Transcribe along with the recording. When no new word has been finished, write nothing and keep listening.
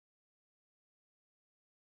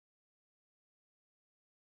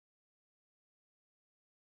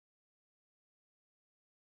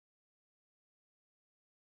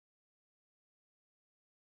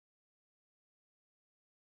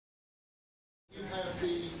have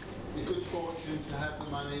the good fortune to have the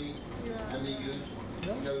money and the youth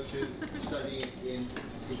to go to study in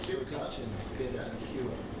Sipka,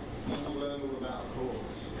 you will learn all about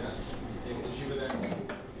accords, in the Givaudan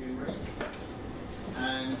Perfumery.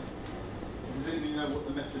 And does anybody know what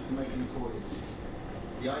the method to make an accord is?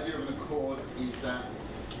 The idea of an accord is that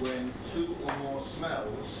when two or more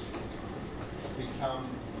smells become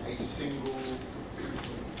a single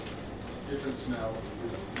different smell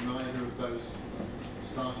with neither of those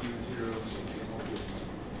starting materials obvious.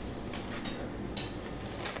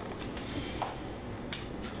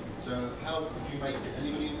 So how could you make it?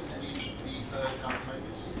 Anybody heard how to make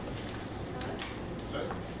this? Sorry?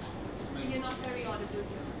 You're not very audible,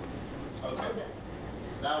 sir. Okay.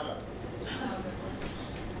 Louder.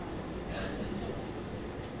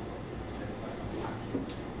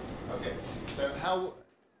 Okay. So how,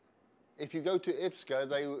 if you go to IPSCA,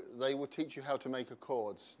 they will teach you how to make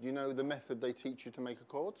accords. Do you know the method they teach you to make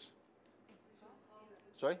accords?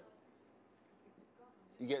 Sorry?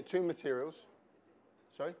 You get two materials.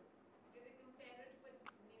 Sorry? Do they compare it with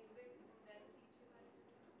music and then teach you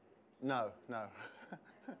how to do it? No, no.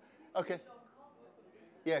 Okay.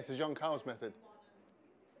 Yeah, it's the Jean Carl's method.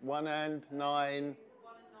 1 and 9,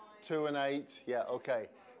 2 and 8. Yeah, okay.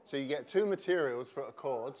 So you get two materials for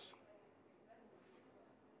accords.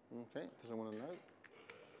 Okay, doesn't want to know.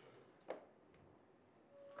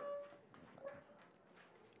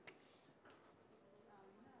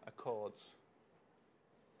 Accords.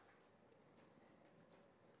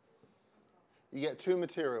 You get two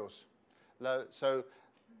materials. So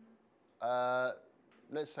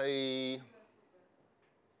let's say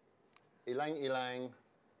ylang ylang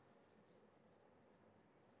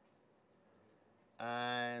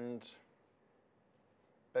and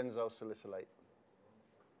benzoyl salicylate.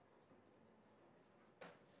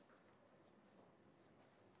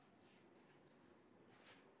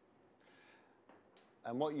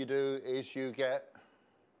 And what you do is you get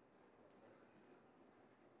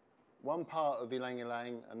 1 part of ylang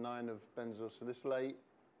ylang and 9 of benzoyl salicylate,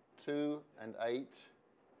 2 and 8,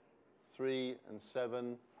 3 and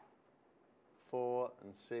 7, 4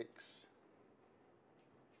 and 6,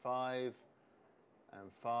 5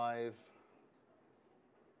 and 5,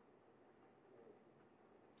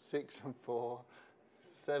 6 and 4,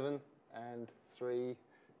 7 and 3,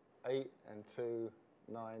 8 and 2,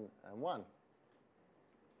 9 and 1.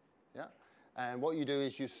 Yeah? And what you do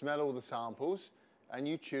is you smell all the samples and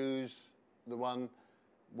you choose the one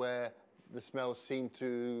where the smells seem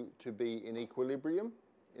to be in equilibrium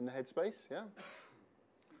in the headspace. Yeah?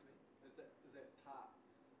 Excuse me, is that parts?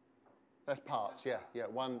 That's parts, yeah. Yeah,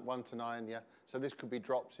 1 to 9, yeah. So this could be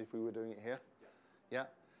drops if we were doing it here. Yeah.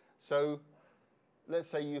 So let's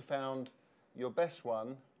say you found your best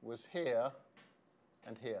one was here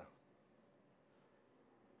and here,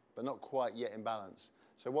 but not quite yet in balance.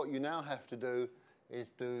 So what you now have to do is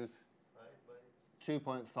do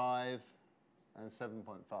 2.5 and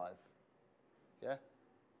 7.5, yeah?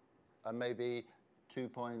 And maybe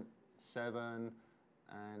 2.7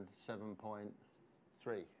 and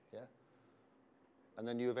 7.3, yeah? And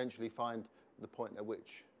then you eventually find the point at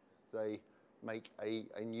which they make a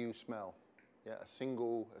new smell, yeah? A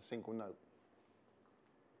single note.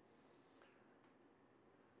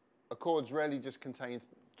 Accords rarely just contain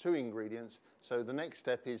 2 ingredients, so the next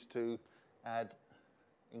step is to add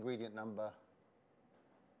ingredient number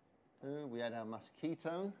 2. We add our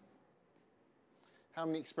muscatone. How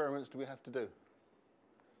many experiments do we have to do?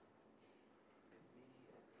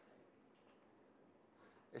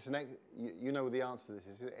 It's you know what the answer to this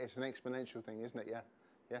is. It's an exponential thing, isn't it? Yeah,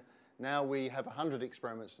 yeah. Now we have 100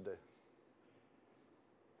 experiments to do.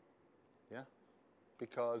 Yeah,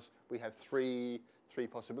 because we have three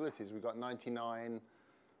possibilities. We've got 99,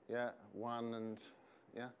 yeah, 1 and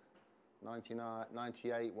yeah, 99,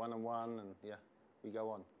 98, 1 and 1, and yeah, we go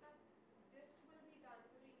on. This will be done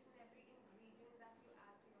for each and every ingredient that you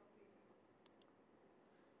add to your fragrance.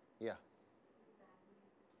 Yeah.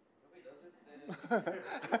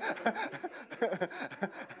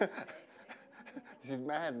 This is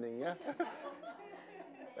maddening, yeah?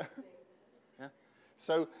 Yeah.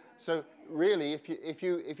 So really, if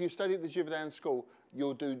you study at the Givaudan school,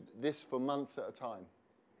 you'll do this for months at a time.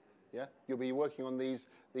 Yeah, you'll be working on these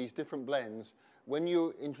different blends. When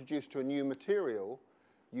you're introduced to a new material,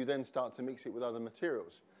 you then start to mix it with other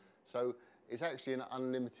materials. So it's actually an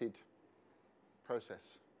unlimited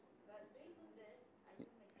process. But based on this, are you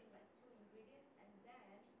mixing like 2 ingredients and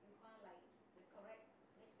then you find like the correct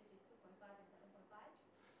mix, which is 2.5 and 7.5?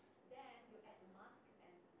 Then you add the musk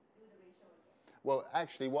and do the ratio again. Well,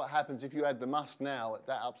 actually, what happens if you add the musk now,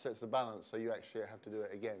 that upsets the balance, so you actually have to do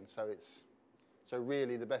it again. So it's So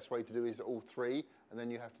really, the best way to do is all three, and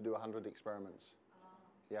then you have to do 100 experiments.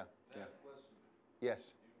 Yeah, yeah. Question.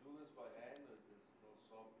 Yes. You do this by hand, or there's no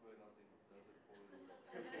software, nothing does it for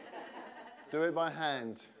you? Do it by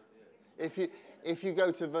hand. If you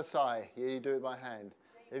go to Versailles, yeah, you do it by hand.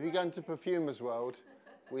 If you go into Perfumer's World,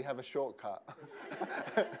 we have a shortcut.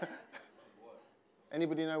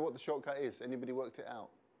 Anybody know what the shortcut is? Anybody worked it out?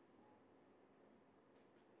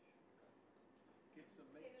 Get some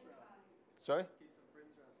mates round. Sorry? Get some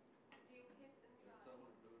friends round. Do you hit and try?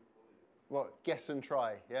 What? Guess and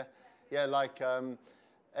try, yeah? Yeah, like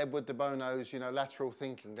Edward de Bono's, lateral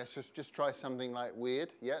thinking. Let's just try something like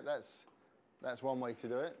weird. Yeah, that's one way to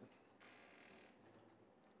do it.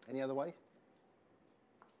 Any other way? You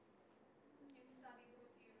study the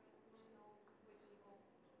materials to know which will go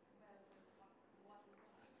well with what will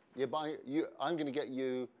go. Yeah, but I'm going to get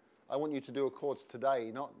you. I want you to do accords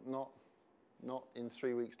today, not in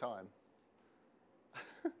 3 weeks' time.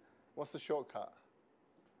 What's the shortcut?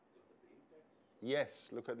 Yes,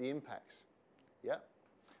 look at the impacts. Yeah,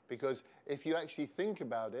 because if you actually think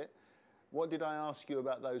about it, what did I ask you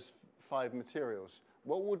about those 5 materials?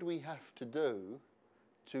 What would we have to do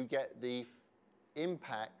to get the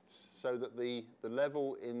impacts so that the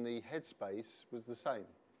level in the headspace was the same?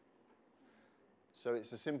 So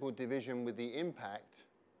it's a simple division with the impact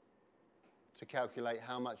to calculate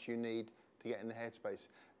how much you need to get in the headspace.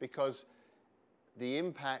 Because the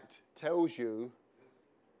impact tells you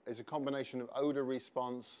is a combination of odor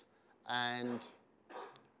response and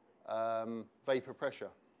vapor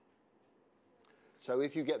pressure. So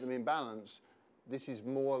if you get them in balance, this is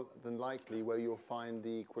more than likely where you'll find the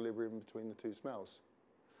equilibrium between the two smells.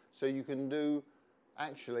 So you can do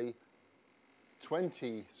actually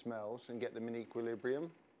 20 smells and get them in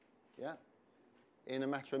equilibrium, yeah, in a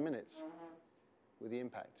matter of minutes with the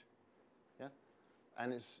impact, yeah,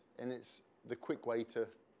 and it's the quick way to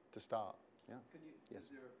start, yeah. Yes. Is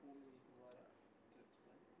there a formula you can write out to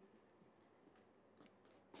explain?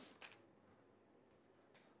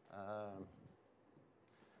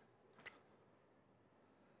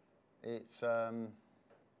 It's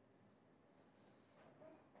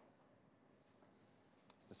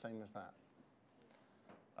the same as that.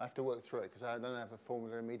 I have to work through it because I don't have a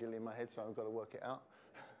formula immediately in my head, so I've got to work it out.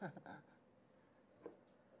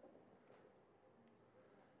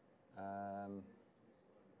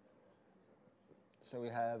 So we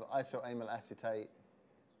have isoamyl acetate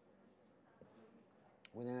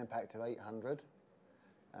with an impact of 800,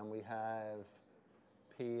 and we have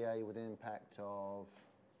PEA with an impact of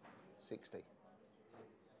 60.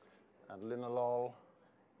 And linalool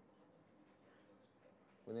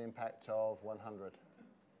with an impact of 100.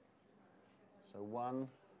 So 1.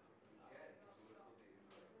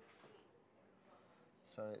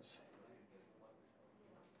 So it's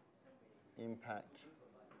impact.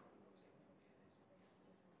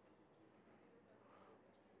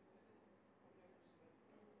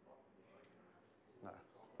 No.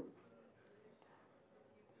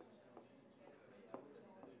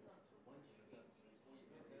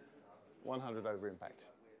 100 over impact.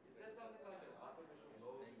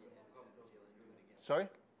 Sorry?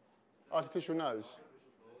 Artificial nose.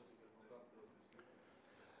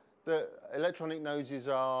 The electronic noses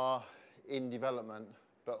are in development,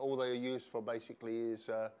 but all they are used for basically is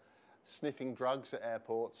sniffing drugs at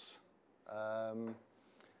airports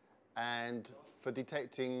and for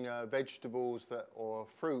detecting vegetables or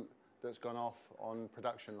fruit that's gone off on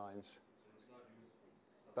production lines.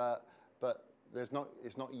 But it's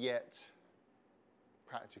not yet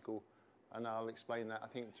practical, and I'll explain that. I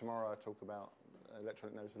think tomorrow I'll talk about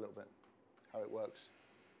electronic nose a little bit, how it works.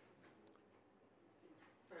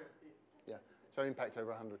 Yeah, so impact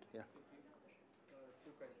over 100, yeah.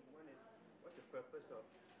 Two questions. One is, what's the purpose of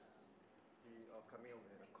coming up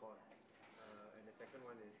with an accord? And the second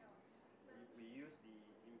one is, we use the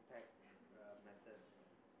impact method.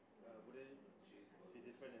 Would it be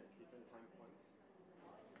different at different time points?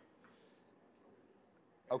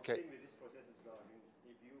 Okay. Same with this process as well. I mean,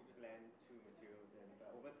 if you blend 2 materials and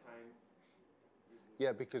over time,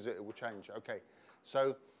 yeah, because it will change. Okay,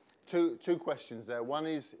 so two questions there. One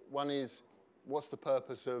is what's the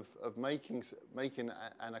purpose of making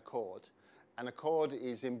an accord? An accord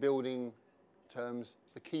is, in building terms,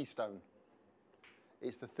 the keystone.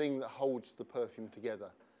 It's the thing that holds the perfume together.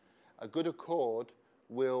 A good accord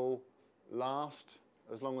will last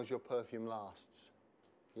as long as your perfume lasts.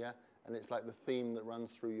 Yeah, and it's like the theme that runs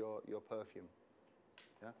through your perfume.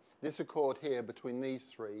 Yeah, this accord here between these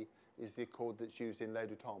 3 is the accord that's used in lait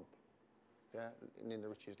du temps. Yeah, in Nina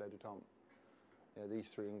Ricci's lait du temps. Yeah, these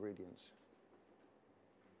 3 ingredients.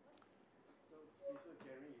 so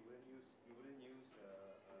generally you wouldn't use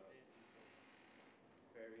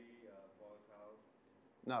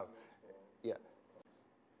No. Yeah.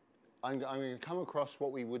 I'm going to come across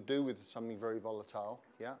what we would do with something very volatile.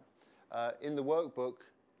 Yeah. In the workbook,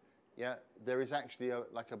 yeah, there is actually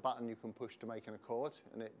like a button you can push to make an accord,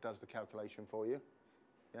 and it does the calculation for you.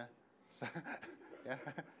 Yeah. So, yeah.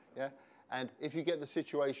 Yeah. And if you get the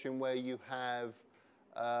situation where you have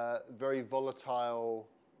very volatile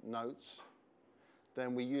notes,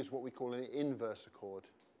 then we use what we call an inverse accord.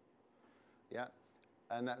 Yeah.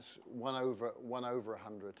 And that's 1 over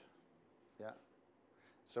 100. Yeah.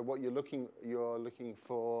 So what you're looking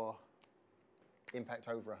for impact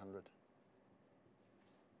over 100.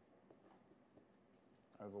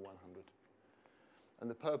 Over 100. And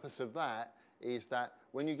the purpose of that is that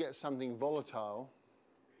when you get something volatile,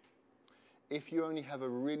 if you only have a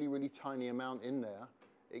really, really tiny amount in there,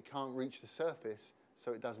 it can't reach the surface,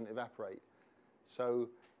 so it doesn't evaporate. So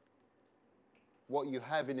what you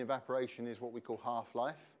have in evaporation is what we call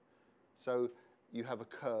half-life. So you have a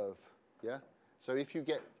curve, yeah? So if you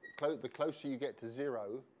get, the closer you get to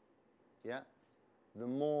 0, yeah, the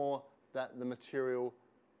more that the material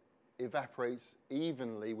evaporates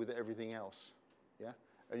evenly with everything else, yeah?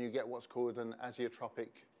 And you get what's called an azeotropic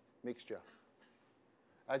mixture.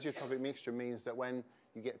 Azeotropic mixture means that when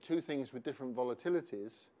you get two things with different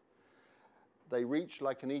volatilities, they reach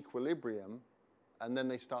like an equilibrium, and then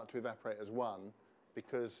they start to evaporate as one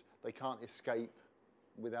because they can't escape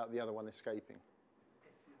without the other one escaping.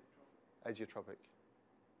 Azeotropic.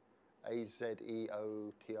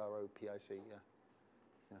 A-Z-E-O-T-R-O-P-I-C, yeah.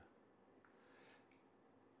 Yeah.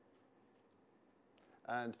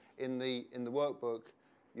 And in the workbook,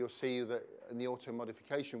 you'll see that in the auto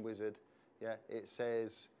modification wizard, yeah, it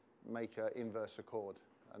says make an inverse accord,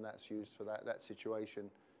 and that's used for that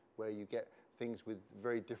situation where you get things with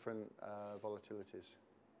very different volatilities.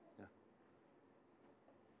 Yeah.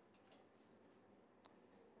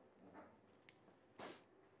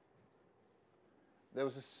 There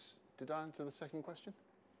was a. Did I answer the second question?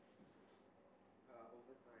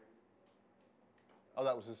 Over time. Oh,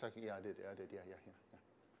 that was the second. Yeah, I did. Yeah, yeah, yeah.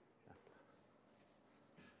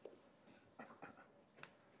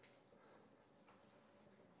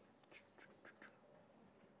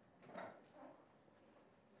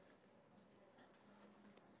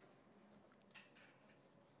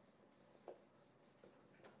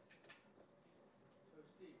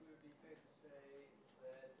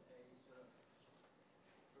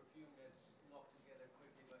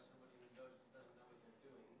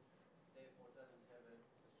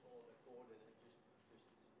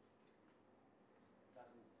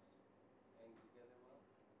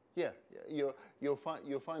 Yeah,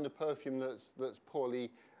 you'll find a perfume that's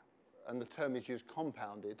poorly, and the term is used,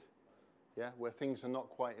 compounded, yeah, where things are not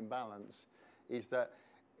quite in balance, is that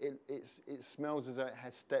it smells as though it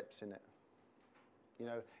has steps in it. You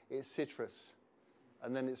know, it's citrus,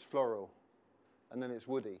 and then it's floral, and then it's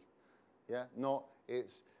woody, yeah. Not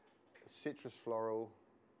it's citrus floral,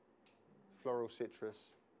 floral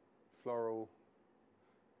citrus, floral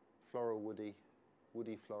woody,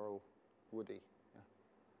 woody floral, woody.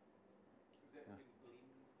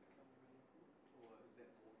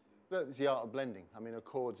 That's the art of blending. I mean,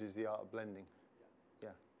 accords is the art of blending. Yeah.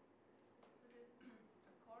 So this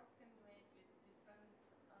accord can be made with different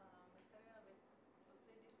material with totally different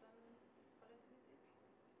volatility?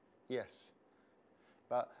 Yes.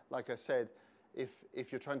 But like I said,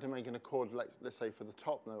 if you're trying to make an accord, like, let's say for the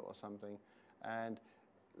top note or something, and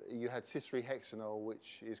you had cisatrihexanol,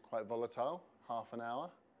 which is quite volatile, half an hour,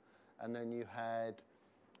 and then you had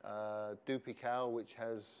dupical, which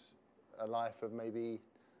has a life of maybe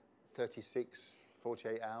 36,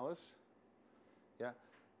 48 hours, yeah?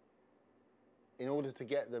 In order to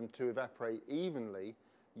get them to evaporate evenly,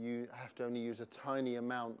 you have to only use a tiny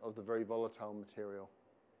amount of the very volatile material,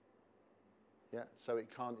 yeah? So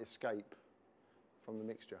it can't escape from the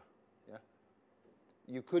mixture, yeah?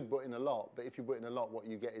 You could put in a lot, but if you put in a lot, what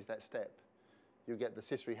you get is that step. You get the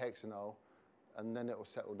cisatrihexanol, and then it will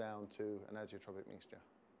settle down to an azeotropic mixture,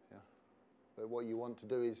 yeah? But what you want to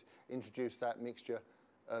do is introduce that mixture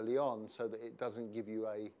early on so that it doesn't give you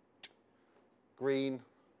a green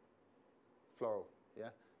floral,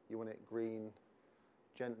 yeah? You want it green,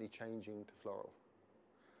 gently changing to floral.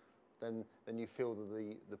 Then you feel that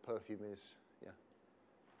the perfume is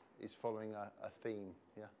following a theme,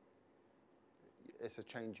 yeah? It's a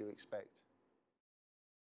change you expect.